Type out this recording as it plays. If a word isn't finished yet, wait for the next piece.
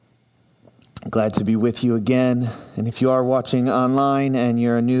Glad to be with you again. And if you are watching online and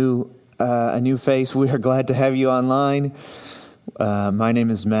you're a new face, we are glad to have you online. My name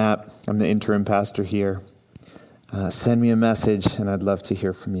is Matt. I'm the interim pastor here. Send me a message, and I'd love to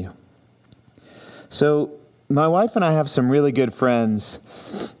hear from you. So, my wife and I have some really good friends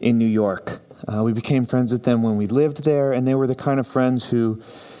in New York. We became friends with them when we lived there, and they were the kind of friends who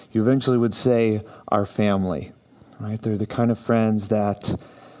you eventually would say are family, right? They're the kind of friends that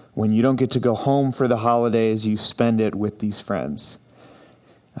when you don't get to go home for the holidays, you spend it with these friends.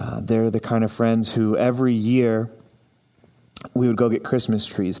 They're the kind of friends who every year we would go get Christmas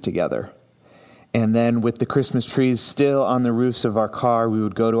trees together. And then with the Christmas trees still on the roofs of our car, we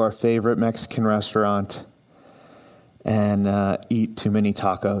would go to our favorite Mexican restaurant and eat too many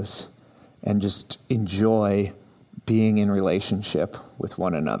tacos and just enjoy being in relationship with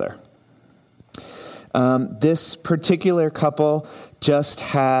one another. This particular couple just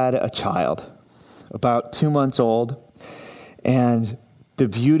had a child, about 2 months old, and the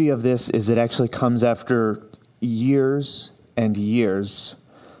beauty of this is it actually comes after years and years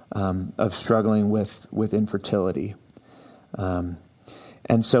of struggling with infertility. And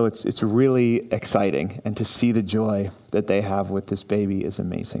so it's really exciting, and to see the joy that they have with this baby is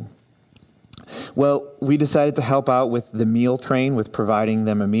amazing. Well, we decided to help out with the meal train, with providing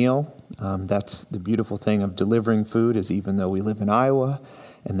them a meal. That's the beautiful thing of delivering food, is even though we live in Iowa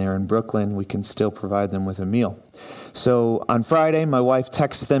and they're in Brooklyn, we can still provide them with a meal. So on Friday, my wife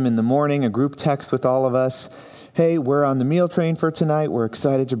texts them in the morning, a group text with all of us. Hey, we're on the meal train for tonight. We're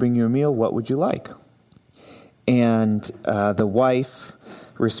excited to bring you a meal. What would you like? And the wife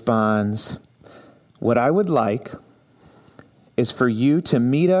responds, what I would like is for you to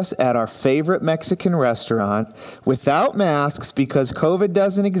meet us at our favorite Mexican restaurant without masks because COVID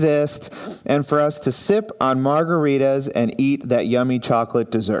doesn't exist, and for us to sip on margaritas and eat that yummy chocolate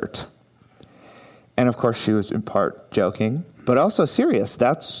dessert. And of course, she was in part joking, but also serious.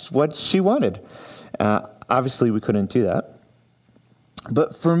 That's what she wanted. Obviously, we couldn't do that.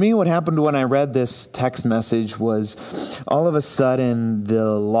 But for me, what happened when I read this text message was all of a sudden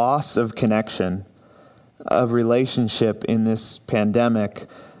the loss of connection, of relationship in this pandemic,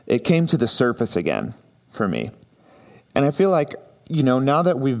 it came to the surface again for me. And I feel like, now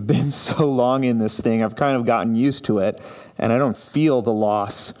that we've been so long in this thing, I've kind of gotten used to it, and I don't feel the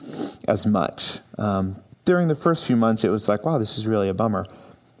loss as much. During the first few months, it was like, wow, this is really a bummer.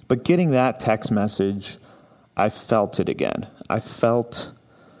 But getting that text message, I felt it again. I felt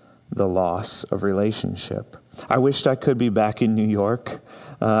the loss of relationship. I wished I could be back in New York.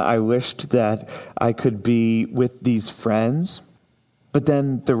 I wished that I could be with these friends. But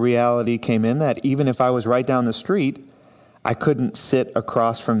then the reality came in that even if I was right down the street, I couldn't sit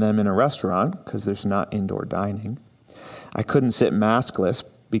across from them in a restaurant because there's not indoor dining. I couldn't sit maskless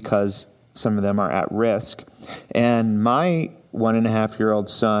because some of them are at risk. And my 1.5-year-old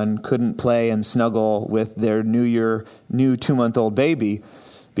son couldn't play and snuggle with their new 2-month-old baby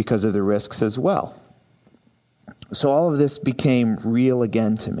because of the risks as well. So all of this became real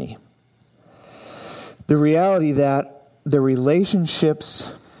again to me. The reality that the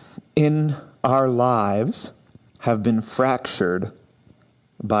relationships in our lives have been fractured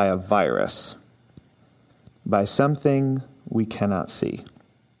by a virus, by something we cannot see.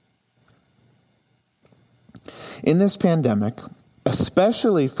 In this pandemic,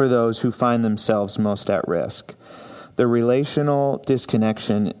 especially for those who find themselves most at risk, the relational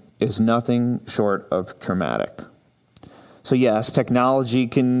disconnection is nothing short of traumatic. So yes, technology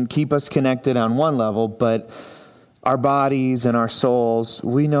can keep us connected on one level, but our bodies and our souls,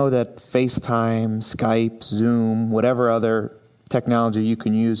 we know that FaceTime, Skype, Zoom, whatever other technology you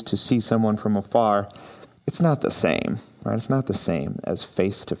can use to see someone from afar, it's not the same, right? It's not the same as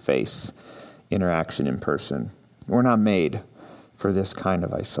face-to-face interaction in person. We're not made for this kind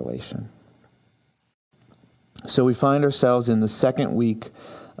of isolation. So we find ourselves in the second week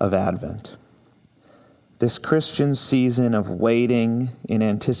of Advent, this Christian season of waiting in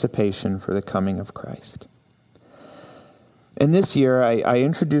anticipation for the coming of Christ. And this year, I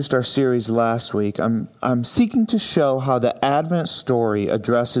introduced our series last week. I'm seeking to show how the Advent story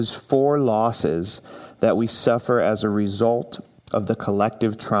addresses 4 losses that we suffer as a result of the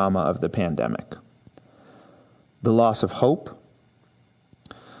collective trauma of the pandemic. The loss of hope,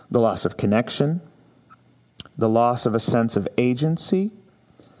 the loss of connection, the loss of a sense of agency,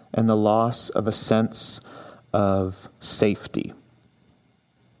 and the loss of a sense of safety.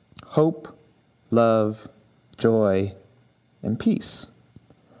 Hope, love, joy, and peace.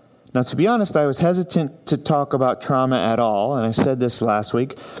 Now, to be honest, I was hesitant to talk about trauma at all, and I said this last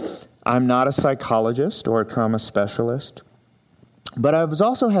week. I'm not a psychologist or a trauma specialist. But I was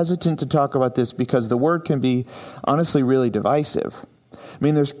also hesitant to talk about this because the word can be, honestly, really divisive. I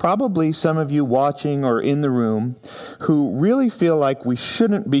mean, there's probably some of you watching or in the room who really feel like we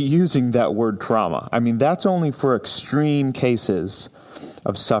shouldn't be using that word trauma. I mean, that's only for extreme cases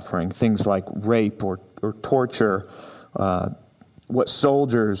of suffering, things like rape or torture, what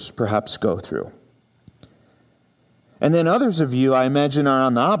soldiers perhaps go through. And then others of you, I imagine, are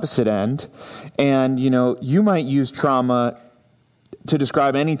on the opposite end, and, you might use trauma to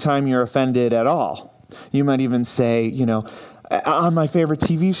describe any time you're offended at all. You might even say, on my favorite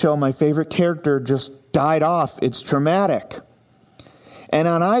TV show, my favorite character just died off. It's traumatic. And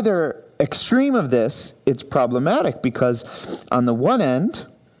on either extreme of this, it's problematic because on the one end,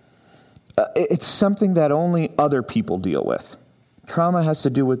 it's something that only other people deal with. Trauma has to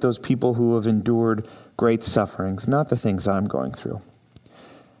do with those people who have endured great sufferings, not the things I'm going through.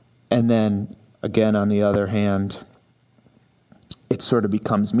 And then, again, on the other hand, it sort of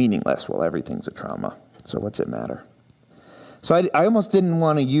becomes meaningless. Well, everything's a trauma, so what's it matter? So I almost didn't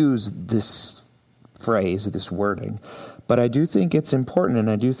want to use this phrase, this wording, but I do think it's important, and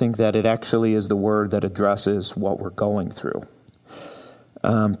I do think that it actually is the word that addresses what we're going through.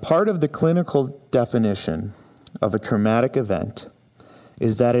 Part of the clinical definition of a traumatic event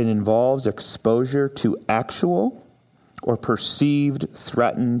is that it involves exposure to actual or perceived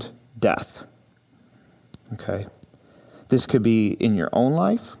threatened death. Okay? This could be in your own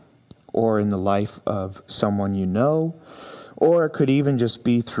life or in the life of someone you know, or it could even just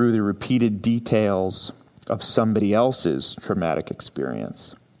be through the repeated details of somebody else's traumatic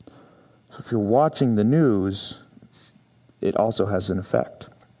experience. So if you're watching the news, it also has an effect.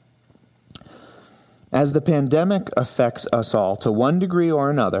 As the pandemic affects us all to one degree or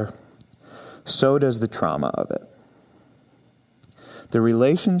another, so does the trauma of it. The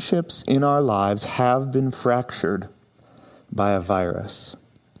relationships in our lives have been fractured by a virus,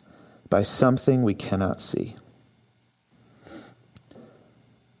 by something we cannot see.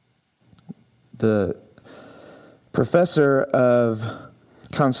 The professor of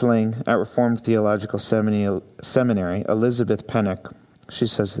counseling at Reformed Theological Seminary, Elizabeth Pennock, she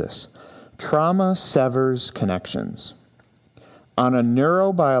says this: trauma severs connections. On a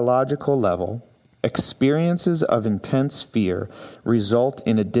neurobiological level, experiences of intense fear result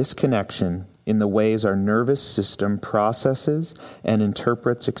in a disconnection in the ways our nervous system processes and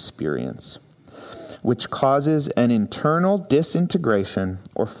interprets experience, which causes an internal disintegration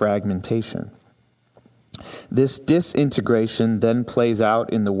or fragmentation. This disintegration then plays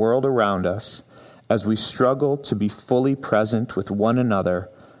out in the world around us as we struggle to be fully present with one another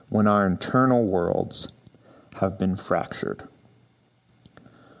when our internal worlds have been fractured.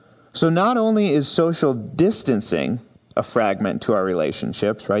 So not only is social distancing a fragment to our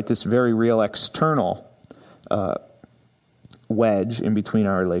relationships, right? This very real external wedge in between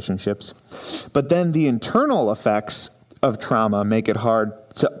our relationships, but then the internal effects of trauma make it hard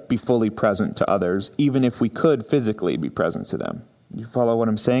to be fully present to others, even if we could physically be present to them. You follow what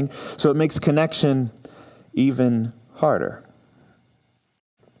I'm saying? So it makes connection even harder.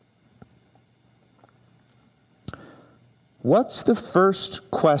 What's the first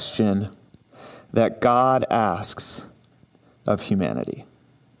question that God asks of humanity?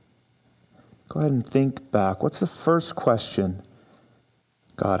 Go ahead and think back. What's the first question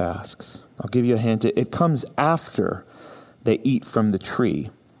God asks? I'll give you a hint. It comes after they eat from the tree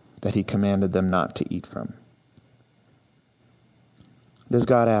that he commanded them not to eat from. Does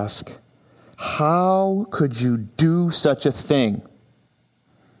God ask, how could you do such a thing?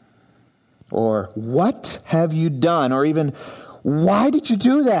 Or what have you done? Or even, why did you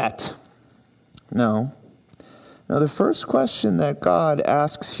do that? No. Now, the first question that God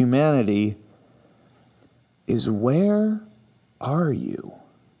asks humanity is, where are you?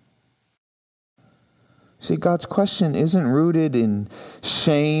 See, God's question isn't rooted in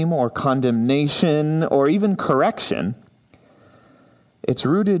shame or condemnation or even correction. It's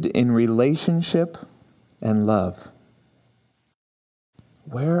rooted in relationship and love.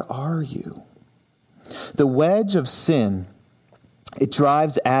 Where are you? The wedge of sin, it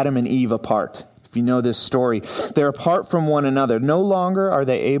drives Adam and Eve apart. If you know this story, they're apart from one another. No longer are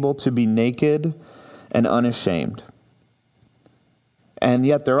they able to be naked and unashamed. And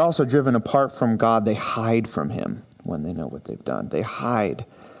yet they're also driven apart from God. They hide from him when they know what they've done. They hide.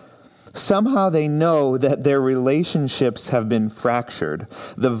 Somehow they know that their relationships have been fractured.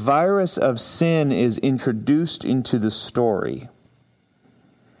 The virus of sin is introduced into the story.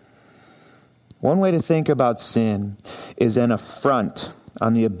 One way to think about sin is an affront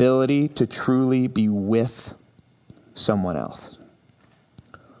on the ability to truly be with someone else.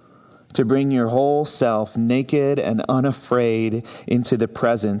 to bring your whole self naked and unafraid into the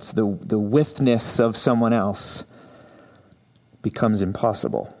presence, the withness of someone else, becomes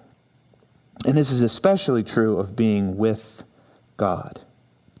impossible. And this is especially true of being with God.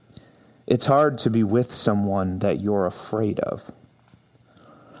 It's hard to be with someone that you're afraid of.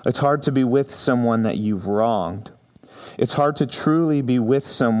 It's hard to be with someone that you've wronged. It's hard to truly be with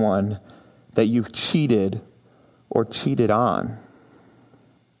someone that you've cheated or cheated on.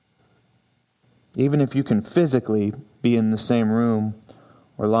 Even if you can physically be in the same room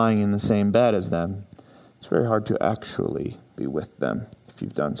or lying in the same bed as them, it's very hard to actually be with them if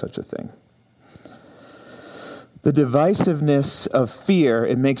you've done such a thing. The divisiveness of fear,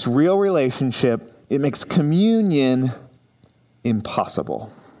 it makes real relationship, it makes communion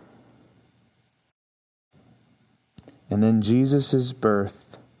impossible. And then Jesus'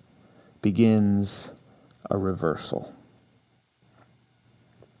 birth begins a reversal.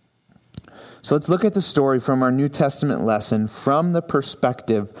 So let's look at the story from our New Testament lesson from the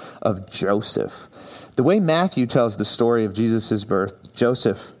perspective of Joseph. The way Matthew tells the story of Jesus' birth,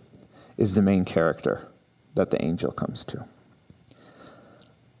 Joseph is the main character that the angel comes to.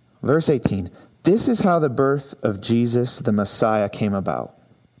 Verse 18, this is how the birth of Jesus the Messiah came about.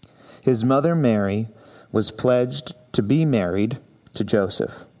 His mother Mary was pledged to be married to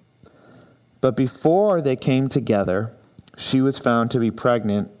Joseph. But before they came together, she was found to be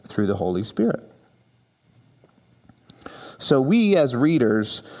pregnant through the Holy Spirit. So we as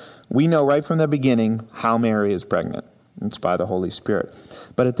readers, we know right from the beginning how Mary is pregnant. It's by the Holy Spirit.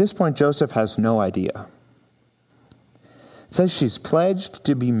 But at this point, Joseph has no idea. It says she's pledged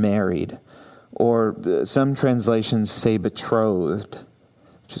to be married, or some translations say betrothed,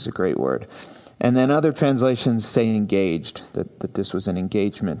 which is a great word. And then other translations say engaged, that this was an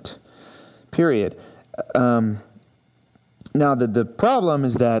engagement period. Now, the problem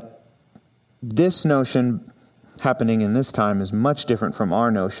is that this notion happening in this time is much different from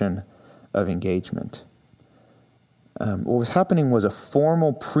our notion of engagement. What was happening was a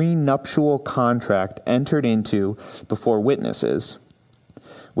formal prenuptial contract entered into before witnesses,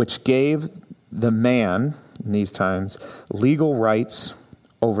 which gave the man, in these times, legal rights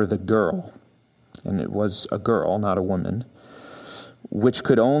over the girl. And it was a girl, not a woman, which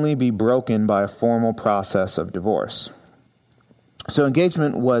could only be broken by a formal process of divorce. So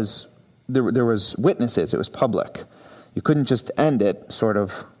engagement was, there was witnesses, it was public. You couldn't just end it, sort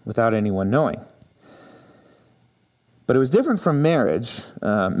of, without anyone knowing. But it was different from marriage.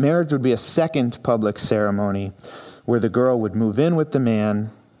 Marriage would be a second public ceremony where the girl would move in with the man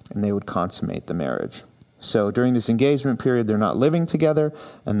and they would consummate the marriage. So during this engagement period, they're not living together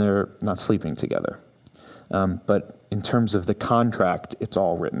and they're not sleeping together. But in terms of the contract, it's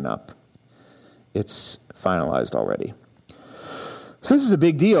all written up. It's finalized already. So this is a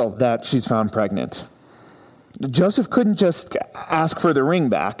big deal that she's found pregnant. Joseph couldn't just ask for the ring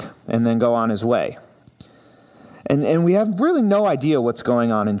back and then go on his way. And we have really no idea what's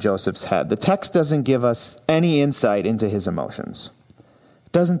going on in Joseph's head. The text doesn't give us any insight into his emotions.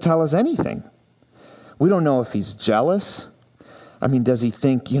 It doesn't tell us anything. We don't know if he's jealous. I mean, does he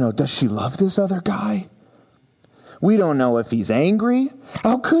think, does she love this other guy? We don't know if he's angry.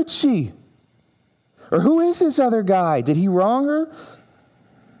 How could she? Or who is this other guy? Did he wrong her?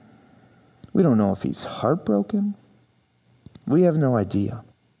 We don't know if he's heartbroken. We have no idea.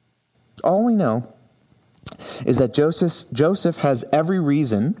 All we know is that Joseph has every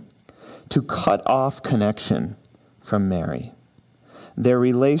reason to cut off connection from Mary. Their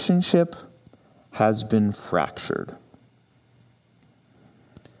relationship has been fractured.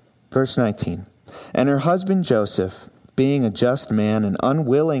 Verse 19, and her husband Joseph, being a just man and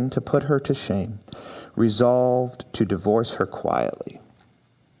unwilling to put her to shame, resolved to divorce her quietly.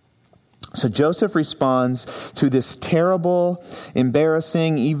 So Joseph responds to this terrible,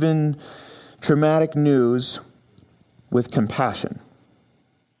 embarrassing, even traumatic news with compassion.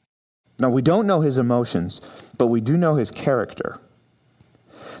 Now, we don't know his emotions, but we do know his character.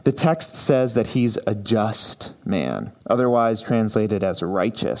 The text says that he's a just man, otherwise translated as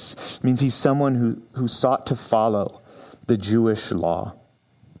righteous. It means he's someone who sought to follow the Jewish law.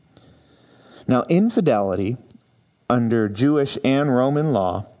 Now, infidelity under Jewish and Roman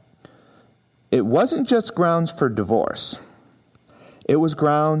law, it wasn't just grounds for divorce. It was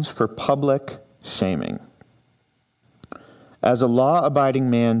grounds for public shaming. As a law-abiding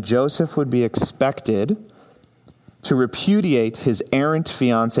man, Joseph would be expected to repudiate his errant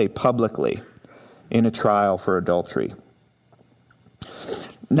fiancée publicly in a trial for adultery.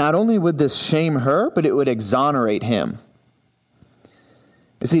 Not only would this shame her, but it would exonerate him.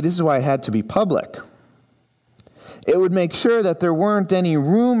 You see, this is why it had to be public. It would make sure that there weren't any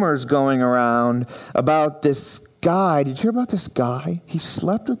rumors going around about this guy. Did you hear about this guy? He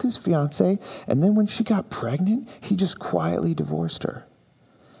slept with his fiancée, and then when she got pregnant, he just quietly divorced her.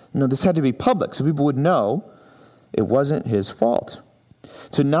 No, this had to be public, so people would know it wasn't his fault.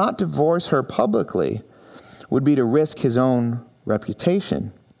 To not divorce her publicly would be to risk his own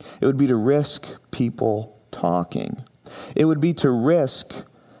reputation. It would be to risk people talking. It would be to risk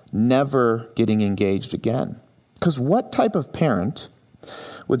never getting engaged again. Because what type of parent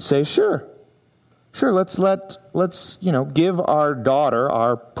would say, sure, let's give our daughter,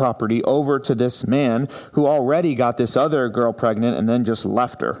 our property, over to this man who already got this other girl pregnant and then just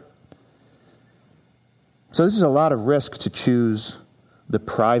left her. So this is a lot of risk to choose the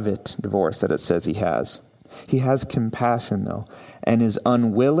private divorce that it says he has. He has compassion, though, and is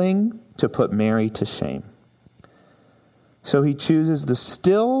unwilling to put Mary to shame. So he chooses the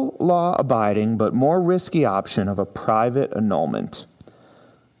still law-abiding but more risky option of a private annulment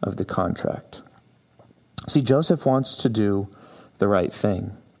of the contract. See, Joseph wants to do the right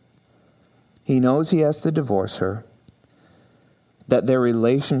thing. He knows he has to divorce her, that their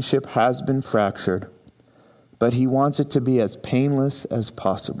relationship has been fractured, but he wants it to be as painless as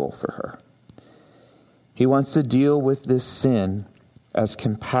possible for her. He wants to deal with this sin as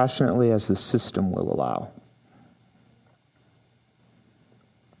compassionately as the system will allow.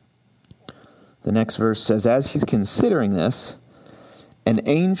 The next verse says, as he's considering this, an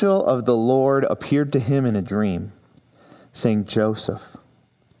angel of the Lord appeared to him in a dream, saying, Joseph,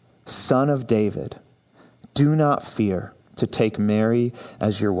 son of David, do not fear to take Mary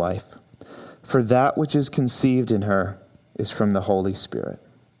as your wife, for that which is conceived in her is from the Holy Spirit.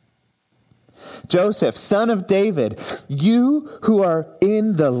 Joseph, son of David, you who are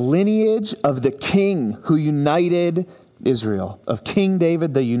in the lineage of the king who united Israel, of King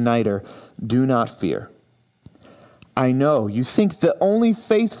David the uniter, do not fear. I know you think the only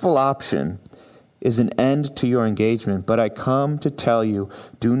faithful option is an end to your engagement, but I come to tell you,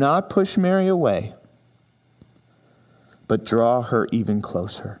 do not push Mary away, but draw her even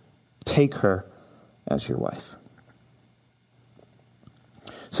closer. Take her as your wife.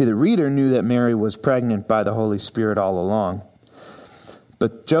 See, the reader knew that Mary was pregnant by the Holy Spirit all along,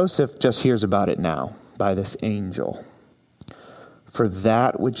 but Joseph just hears about it now by this angel. For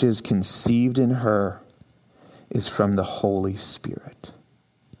that which is conceived in her is from the Holy Spirit.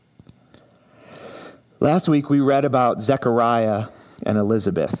 Last week we read about Zechariah and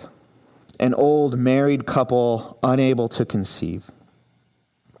Elizabeth, an old married couple unable to conceive.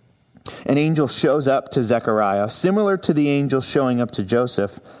 An angel shows up to Zechariah, similar to the angel showing up to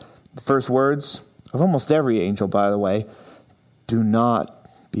Joseph. The first words of almost every angel, by the way, do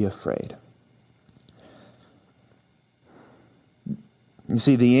not be afraid. You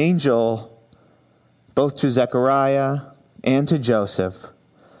see, the angel, both to Zechariah and to Joseph,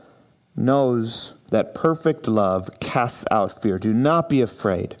 knows that perfect love casts out fear. Do not be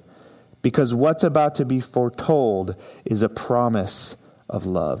afraid, because what's about to be foretold is a promise of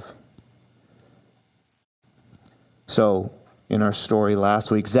love. So, in our story last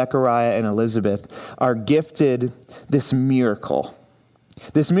week, Zechariah and Elizabeth are gifted this miracle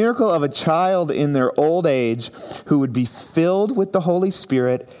of a child in their old age who would be filled with the Holy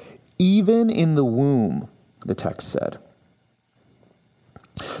Spirit even in the womb, the text said.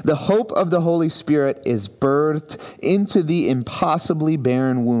 The hope of the Holy Spirit is birthed into the impossibly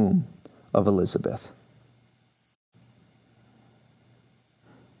barren womb of Elizabeth.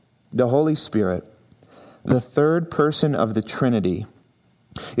 The Holy Spirit, the third person of the Trinity,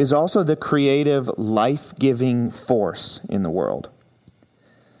 is also the creative, life-giving force in the world.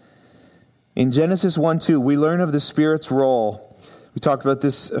 In Genesis 1:2, we learn of the Spirit's role. We talked about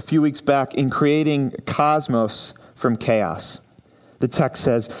this a few weeks back in creating cosmos from chaos. The text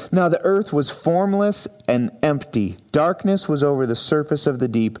says, now the earth was formless and empty. Darkness was over the surface of the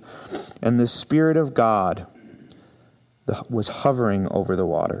deep, and the Spirit of God was hovering over the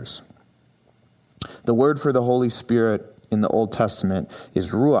waters. The word for the Holy Spirit in the Old Testament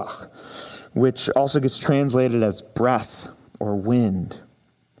is ruach, which also gets translated as breath or wind.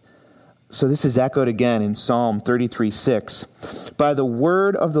 So this is echoed again in Psalm 33:6. By the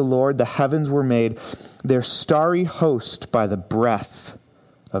word of the Lord the heavens were made, their starry host by the breath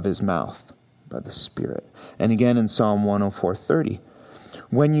of his mouth, by the Spirit. And again in Psalm 104:30.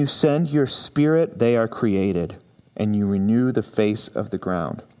 When you send your Spirit, they are created, and you renew the face of the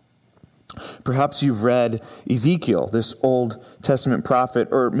ground. Perhaps you've read Ezekiel, this Old Testament prophet,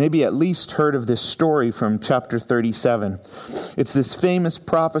 or maybe at least heard of this story from chapter 37. It's this famous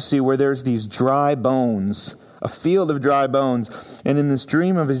prophecy where there's these dry bones a field of dry bones. And in this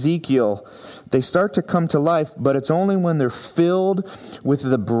dream of Ezekiel, they start to come to life, but it's only when they're filled with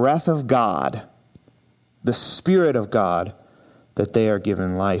the breath of God, the Spirit of God, that they are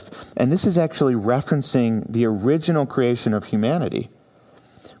given life. And this is actually referencing the original creation of humanity,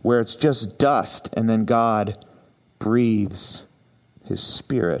 where it's just dust, and then God breathes his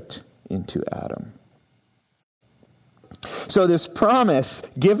Spirit into Adam. So this promise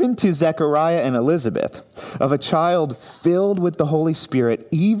given to Zechariah and Elizabeth of a child filled with the Holy Spirit,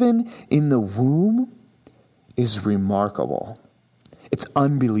 even in the womb, is remarkable. It's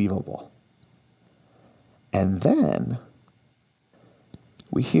unbelievable. And then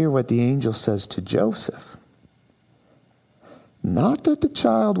we hear what the angel says to Joseph. Not that the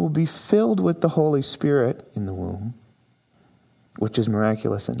child will be filled with the Holy Spirit in the womb, which is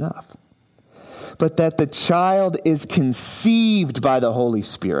miraculous enough, but that the child is conceived by the Holy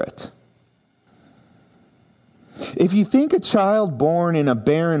Spirit. If you think a child born in a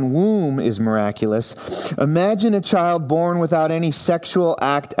barren womb is miraculous, imagine a child born without any sexual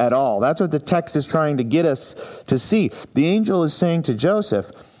act at all. That's what the text is trying to get us to see. The angel is saying to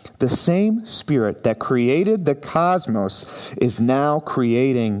Joseph, the same Spirit that created the cosmos is now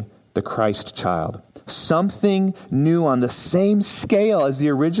creating the Christ child. Something new on the same scale as the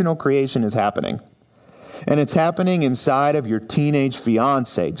original creation is happening. And it's happening inside of your teenage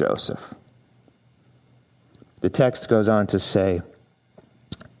fiancé, Joseph. The text goes on to say,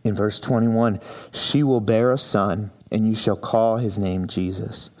 in verse 21, she will bear a son, and you shall call his name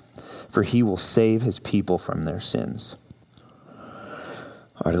Jesus, for he will save his people from their sins.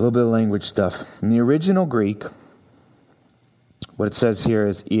 All right, a little bit of language stuff. In the original Greek, what it says here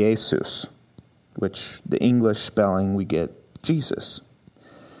is Iesus, which the English spelling we get Jesus.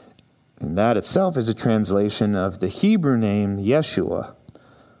 And that itself is a translation of the Hebrew name Yeshua,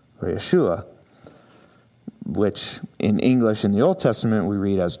 or Yeshua, which in English in the Old Testament we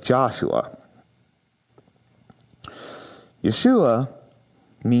read as Joshua. Yeshua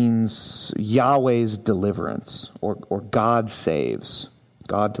means Yahweh's deliverance, or God saves,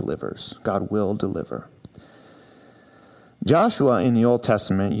 God delivers, God will deliver. Joshua in the Old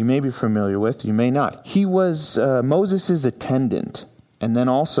Testament, you may be familiar with, you may not. He was Moses' attendant, and then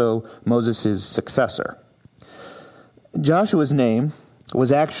also Moses' successor. Joshua's name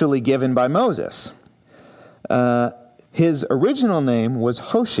was actually given by Moses. His original name was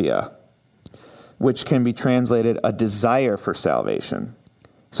Hoshea, which can be translated a desire for salvation.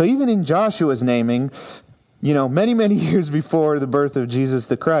 So even in Joshua's naming, many, many years before the birth of Jesus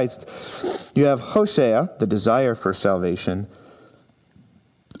the Christ, you have Hoshea, the desire for salvation,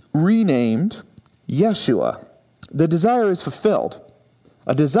 renamed Yeshua. The desire is fulfilled.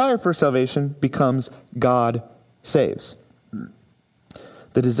 A desire for salvation becomes God saves.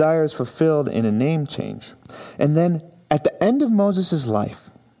 The desire is fulfilled in a name change. And then at the end of Moses' life,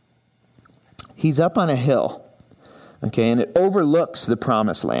 he's up on a hill, and it overlooks the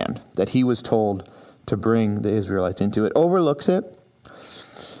promised land that he was told to bring the Israelites into. It overlooks it,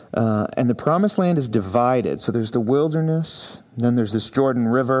 and the promised land is divided. So there's the wilderness, then there's this Jordan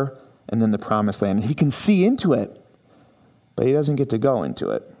River, and then the promised land. And he can see into it, but he doesn't get to go into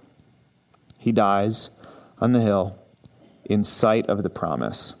it. He dies on the hill in sight of the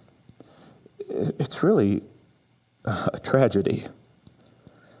promise. It's really a tragedy.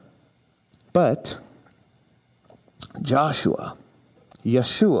 But Joshua,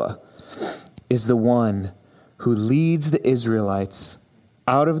 Yeshua, is the one who leads the Israelites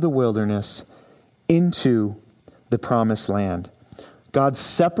out of the wilderness into the promised land. God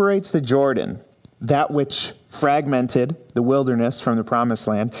separates the Jordan, that which fragmented the wilderness from the promised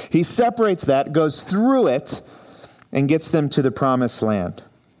land. He separates that, goes through it, and gets them to the promised land.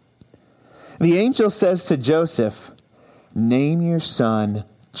 The angel says to Joseph, name your son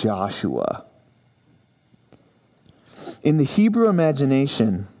Joshua. In the Hebrew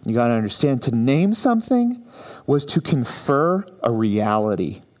imagination, you got to understand, to name something was to confer a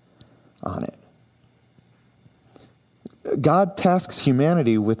reality on it. God tasks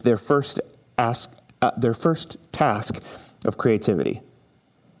humanity with their first task of creativity.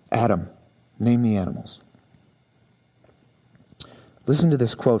 Adam, name the animals. Listen to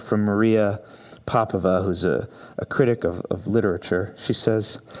this quote from Maria Popova, who's a critic of literature. She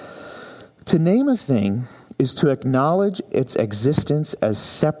says, to name a thing is to acknowledge its existence as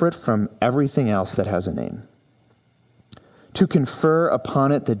separate from everything else that has a name. To confer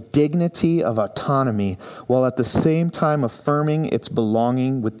upon it the dignity of autonomy, while at the same time affirming its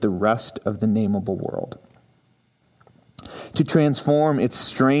belonging with the rest of the nameable world. To transform its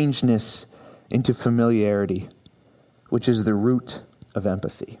strangeness into familiarity, which is the root of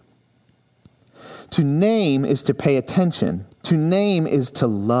empathy. To name is to pay attention. To name is to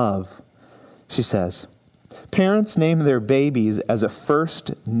love, she says. Parents name their babies as a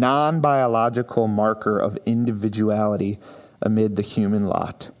first non-biological marker of individuality amid the human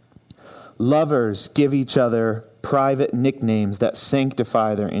lot. Lovers give each other private nicknames that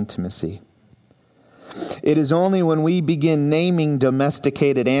sanctify their intimacy. It is only when we begin naming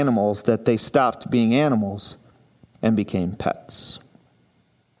domesticated animals that they stopped being animals and became pets.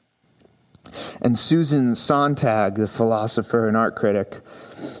 And Susan Sontag, the philosopher and art critic,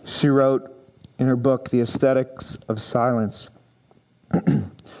 she wrote in her book, The Aesthetics of Silence,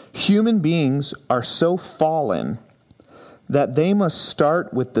 human beings are so fallen that they must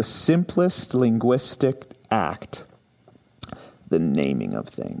start with the simplest linguistic act, the naming of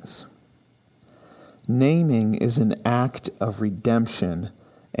things. Naming is an act of redemption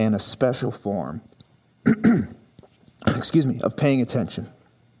and a special form, of paying attention.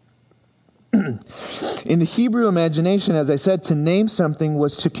 In the Hebrew imagination, as I said, to name something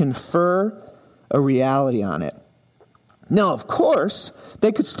was to confer a reality on it. Now, of course,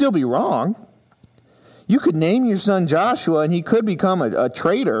 they could still be wrong. You could name your son Joshua, and he could become a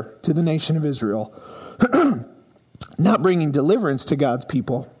traitor to the nation of Israel, not bringing deliverance to God's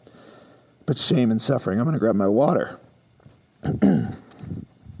people, but shame and suffering. I'm going to grab my water.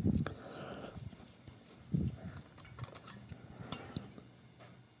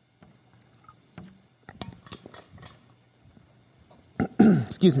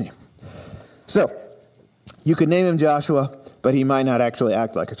 Excuse me. So, you could name him Joshua, but he might not actually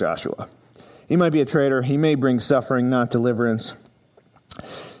act like a Joshua. He might be a traitor. He may bring suffering, not deliverance.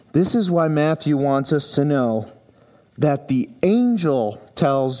 This is why Matthew wants us to know that the angel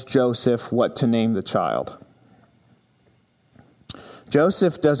tells Joseph what to name the child.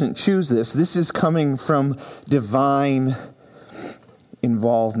 Joseph doesn't choose this. This is coming from divine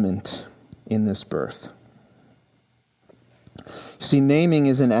involvement in this birth. See, naming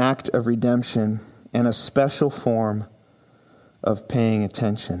is an act of redemption and a special form of paying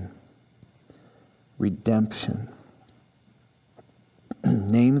attention. Redemption.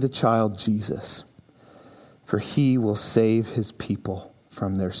 Name the child Jesus, for he will save his people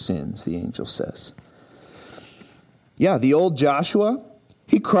from their sins, the angel says. Yeah, the old Joshua,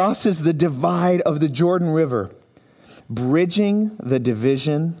 he crosses the divide of the Jordan River, bridging the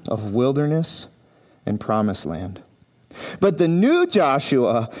division of wilderness and promised land. But the new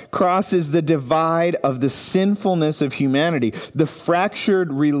Joshua crosses the divide of the sinfulness of humanity, the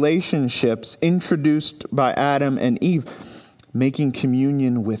fractured relationships introduced by Adam and Eve, making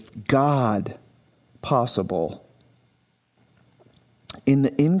communion with God possible. In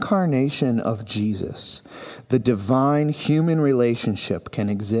the incarnation of Jesus, the divine human relationship can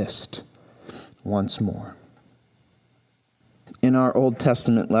exist once more. In our Old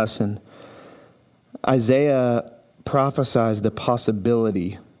Testament lesson, Isaiah prophesies the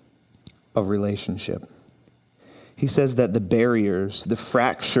possibility of relationship. He says that the barriers, the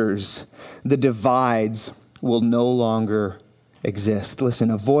fractures, the divides will no longer exist.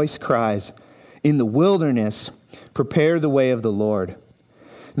 Listen, a voice cries, "In the wilderness, prepare the way of the Lord.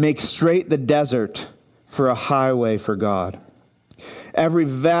 Make straight the desert for a highway for God. Every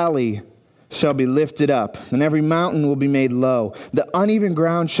valley shall be lifted up, and every mountain will be made low. The uneven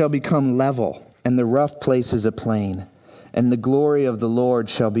ground shall become level, and the rough places a plain. And the glory of the Lord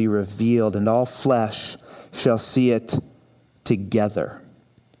shall be revealed, and all flesh shall see it together.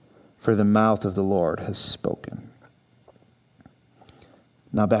 For the mouth of the Lord has spoken."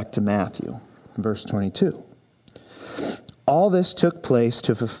 Now back to Matthew, verse 22. All this took place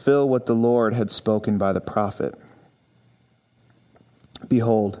to fulfill what the Lord had spoken by the prophet.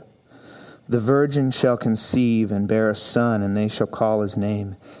 "Behold, the virgin shall conceive and bear a son, and they shall call his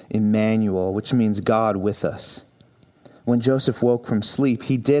name Emmanuel," which means God with us. When Joseph woke from sleep,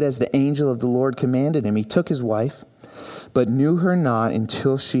 he did as the angel of the Lord commanded him. He took his wife, but knew her not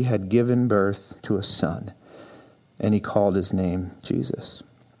until she had given birth to a son, and he called his name Jesus.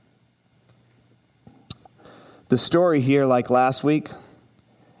 The story here, like last week,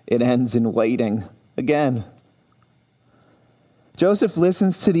 it ends in waiting again. Joseph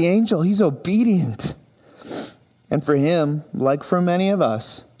listens to the angel. He's obedient. And for him, like for many of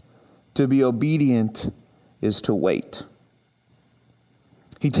us, to be obedient is to wait.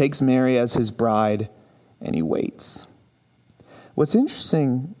 He takes Mary as his bride, and he waits. What's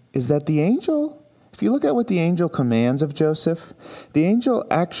interesting is that the angel, if you look at what the angel commands of Joseph, the angel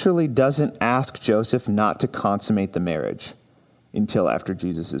actually doesn't ask Joseph not to consummate the marriage until after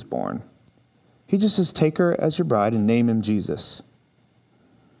Jesus is born. He just says, take her as your bride and name him Jesus.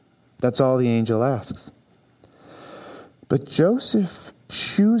 That's all the angel asks. But Joseph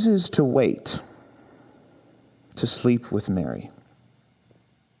chooses to wait. to sleep with Mary.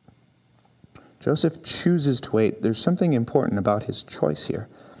 Joseph chooses to wait. There's something important about his choice here.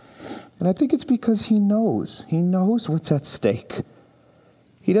 And I think it's because he knows. He knows what's at stake.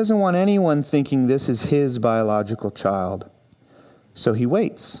 He doesn't want anyone thinking this is his biological child. So he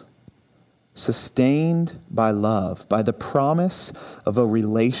waits, sustained by love, by the promise of a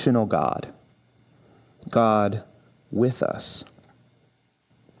relational God. God with us.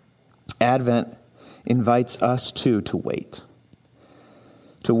 Advent invites us too to wait.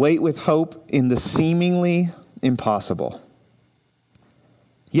 To wait with hope in the seemingly impossible.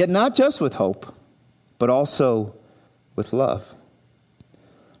 Yet not just with hope, but also with love.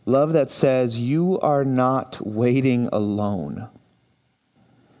 Love that says you are not waiting alone.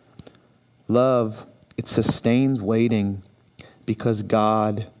 Love, it sustains waiting because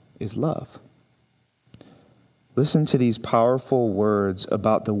God is love. Listen to these powerful words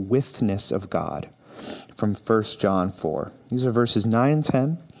about the withness of God from 1 John 4. These are verses 9 and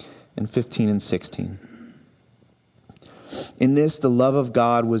 10 and 15 and 16. In this, the love of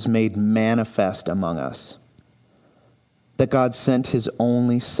God was made manifest among us, that God sent his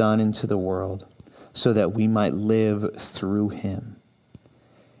only Son into the world so that we might live through him.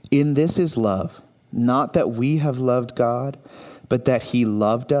 In this is love, not that we have loved God, but that he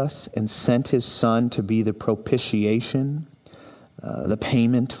loved us and sent his Son to be the propitiation, the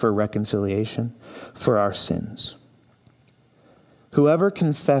payment for reconciliation for our sins. Whoever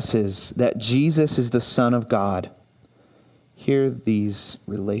confesses that Jesus is the Son of God, hear these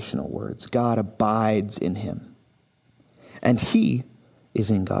relational words. God abides in him, and he is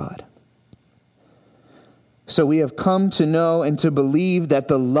in God. So we have come to know and to believe that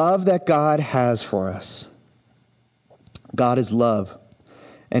the love that God has for us, God is love,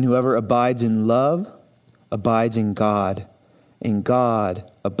 and whoever abides in love abides in God, and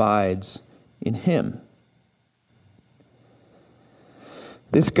God abides in him.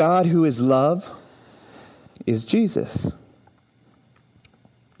 This God who is love is Jesus.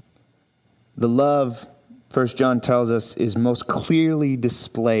 The love, 1 John tells us, is most clearly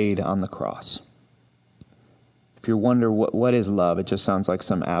displayed on the cross. If you wonder what is love, it just sounds like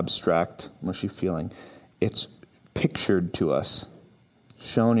some abstract, mushy feeling. It's pictured to us,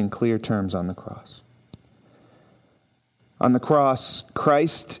 shown in clear terms on the cross. On the cross,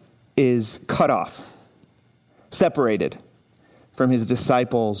 Christ is cut off, separated from his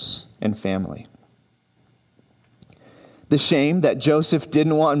disciples and family. The shame that Joseph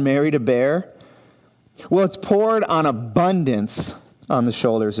didn't want Mary to bear, well, it's poured on abundance on the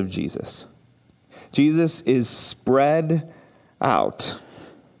shoulders of Jesus. Jesus is spread out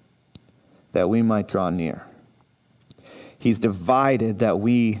that we might draw near. He's divided that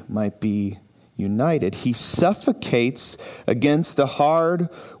we might be united. He suffocates against the hard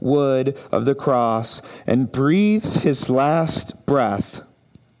wood of the cross and breathes his last breath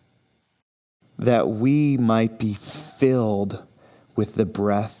that we might be filled with the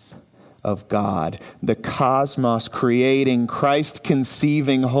breath of God, the cosmos creating, Christ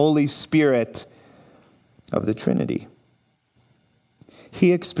conceiving Holy Spirit of the Trinity.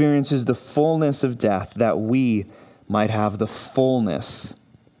 He experiences the fullness of death that we might have the fullness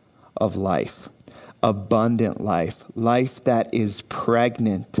of life, abundant life, life that is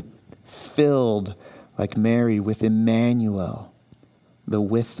pregnant, filled like Mary with Emmanuel, the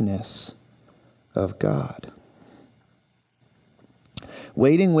witness of God.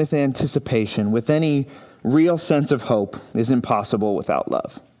 Waiting with anticipation, with any real sense of hope, is impossible without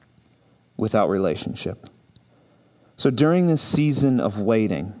love, without relationship. So during this season of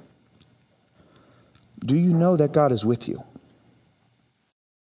waiting, do you know that God is with you?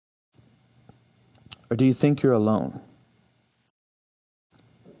 Or do you think you're alone?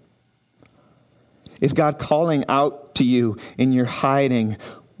 Is God calling out to you in your hiding?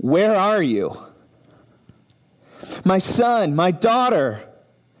 Where are you? My son, my daughter,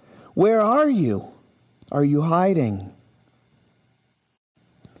 where are you? Are you hiding?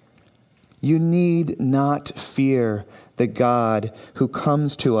 You need not fear the God who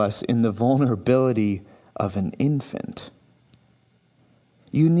comes to us in the vulnerability of an infant.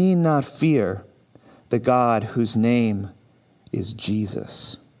 You need not fear the God whose name is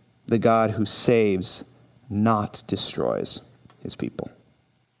Jesus, the God who saves, not destroys his people.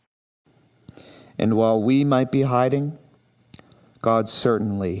 And while we might be hiding, God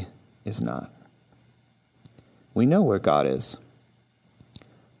certainly is not. We know where God is.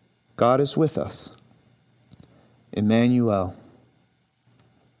 God is with us. Emmanuel.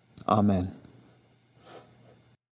 Amen.